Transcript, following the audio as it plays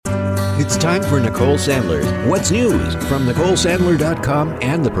It's time for Nicole Sandler's What's News from NicoleSandler.com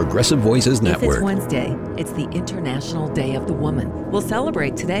and the Progressive Voices Network. If it's Wednesday, it's the International Day of the Woman. We'll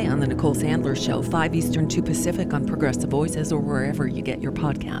celebrate today on The Nicole Sandler Show, 5 Eastern, 2 Pacific on Progressive Voices or wherever you get your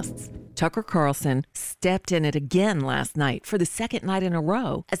podcasts. Tucker Carlson stepped in it again last night for the second night in a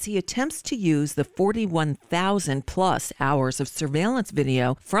row as he attempts to use the 41,000 plus hours of surveillance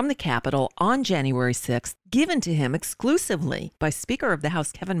video from the Capitol on January 6th given to him exclusively by Speaker of the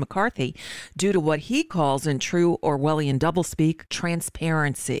House Kevin McCarthy due to what he calls, in true Orwellian doublespeak,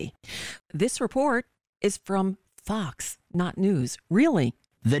 transparency. This report is from Fox, not news. Really?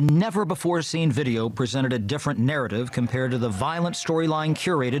 The never-before-seen video presented a different narrative compared to the violent storyline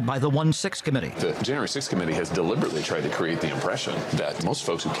curated by the 1-6 Committee. The January 6th Committee has deliberately tried to create the impression that most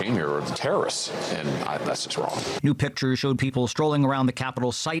folks who came here are terrorists, and that's just wrong. New pictures showed people strolling around the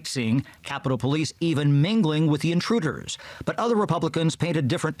Capitol sightseeing, Capitol Police even mingling with the intruders. But other Republicans paint a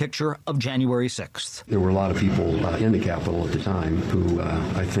different picture of January 6th. There were a lot of people in the Capitol at the time who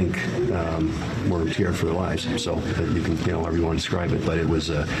I think were scared for their lives. So you can, however you want to describe it, but it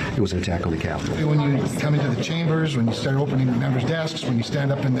was an attack on the Capitol. When you come into the chambers, when you start opening the members' desks, when you stand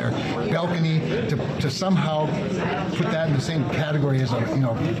up in their balcony, to somehow put that in the same category as a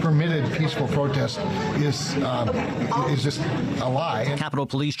permitted peaceful protest is just a lie. Capitol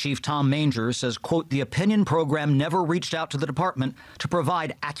Police Chief Tom Manger says, quote, the opinion program never reached out to the department to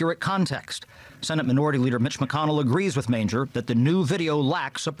provide accurate context. Senate Minority Leader Mitch McConnell agrees with Manger that the new video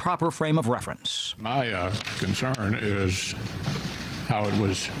lacks a proper frame of reference. My concern is how it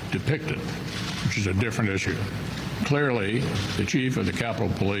was depicted, which is a different issue. Clearly, the chief of the Capitol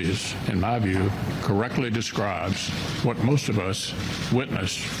Police, in my view, correctly describes what most of us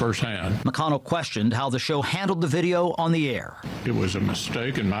witnessed firsthand. McConnell questioned how the show handled the video on the air. It was a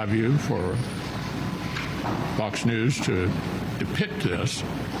mistake, in my view, for Fox News to depict this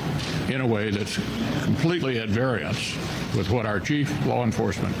in a way that's completely at variance with what our chief law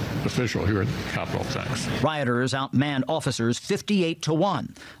enforcement official here at the Capitol thinks. Rioters outmanned officers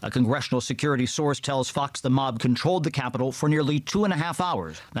 58-1. A congressional security source tells Fox the mob controlled the Capitol for nearly 2.5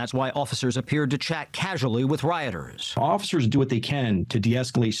 hours. That's why officers appeared to chat casually with rioters. Officers do what they can to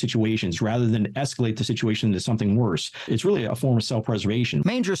de-escalate situations rather than escalate the situation into something worse. It's really a form of self-preservation.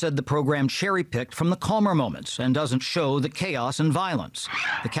 Manger said the program cherry-picked from the calmer moments and doesn't show the chaos and violence.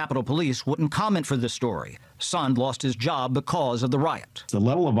 The Capitol Police wouldn't comment for this story. Son lost his job because of the riot. The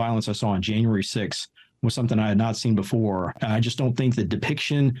level of violence I saw on January 6th was something I had not seen before. I just don't think the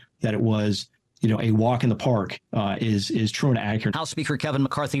depiction that it was, a walk in the park is true and accurate. House Speaker Kevin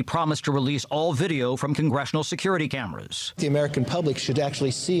McCarthy promised to release all video from congressional security cameras. The American public should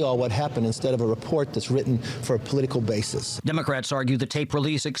actually see all what happened instead of a report that's written for a political basis. Democrats argue the tape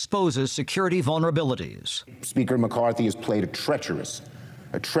release exposes security vulnerabilities. Speaker McCarthy has played a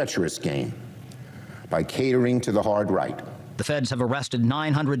treacherous game by catering to the hard right. The feds have arrested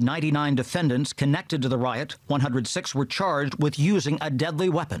 999 defendants connected to the riot. 106 were charged with using a deadly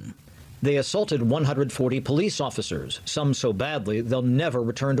weapon. They assaulted 140 police officers, some so badly they'll never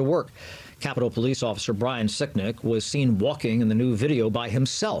return to work. Capitol Police Officer Brian Sicknick was seen walking in the new video by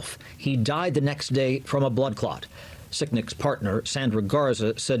himself. He died the next day from a blood clot. Sicknick's partner, Sandra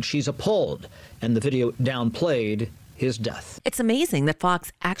Garza, said she's appalled, and the video downplayed his death. It's amazing that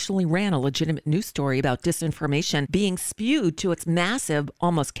Fox actually ran a legitimate news story about disinformation being spewed to its massive,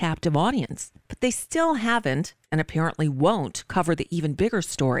 almost captive audience. But they still haven't, and apparently won't, cover the even bigger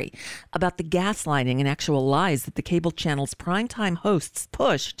story about the gaslighting and actual lies that the cable channel's primetime hosts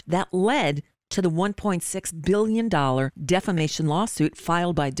pushed that led to the $1.6 billion defamation lawsuit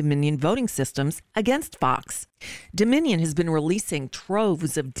filed by Dominion Voting Systems against Fox. Dominion has been releasing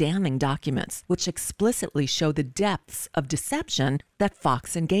troves of damning documents which explicitly show the depths of deception that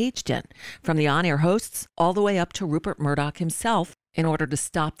Fox engaged in, from the on-air hosts all the way up to Rupert Murdoch himself, in order to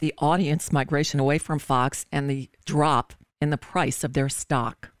stop the audience migration away from Fox and the drop in the price of their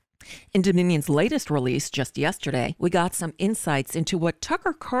stock. In Dominion's latest release just yesterday, we got some insights into what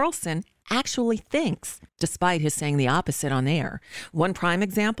Tucker Carlson actually thinks, despite his saying the opposite on air. One prime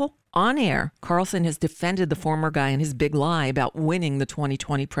example, on air, Carlson has defended the former guy in his big lie about winning the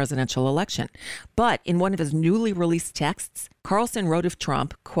 2020 presidential election. But in one of his newly released texts, Carlson wrote of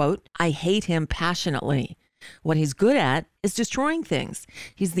Trump, quote, "I hate him passionately. What he's good at is destroying things.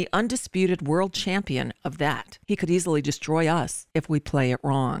 He's the undisputed world champion of that. He could easily destroy us if we play it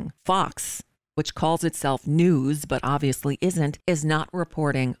wrong." Fox, which calls itself news but obviously isn't, is not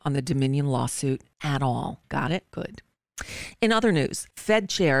reporting on the Dominion lawsuit at all. Got it? Good. In other news, Fed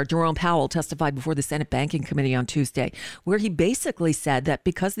Chair Jerome Powell testified before the Senate Banking Committee on Tuesday, where he basically said that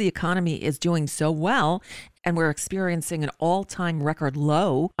because the economy is doing so well and we're experiencing an all-time record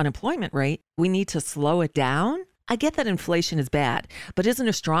low unemployment rate, we need to slow it down. I get that inflation is bad, but isn't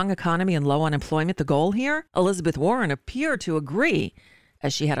a strong economy and low unemployment the goal here? Elizabeth Warren appeared to agree,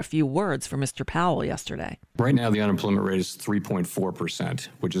 as she had a few words for Mr. Powell yesterday. Right now, the unemployment rate is 3.4%,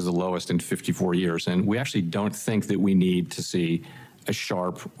 which is the lowest in 54 years. And we actually don't think that we need to see a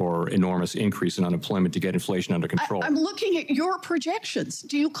sharp or enormous increase in unemployment to get inflation under control. I'm looking at your projections.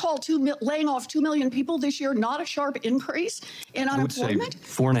 Do you call laying off 2 million people this year not a sharp increase in unemployment? I would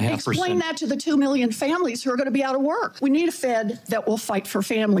say 4.5%. Explain that to the 2 million families who are going to be out of work. We need a Fed that will fight for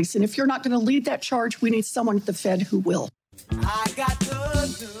families. And if you're not going to lead that charge, we need someone at the Fed who will.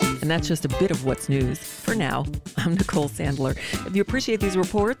 And that's just a bit of what's news. For now, I'm Nicole Sandler. If you appreciate these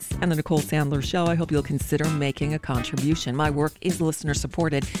reports and the Nicole Sandler Show, I hope you'll consider making a contribution. My work is listener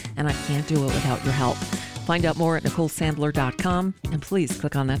supported, and I can't do it without your help. Find out more at NicoleSandler.com, and please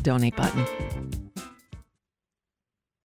click on that donate button.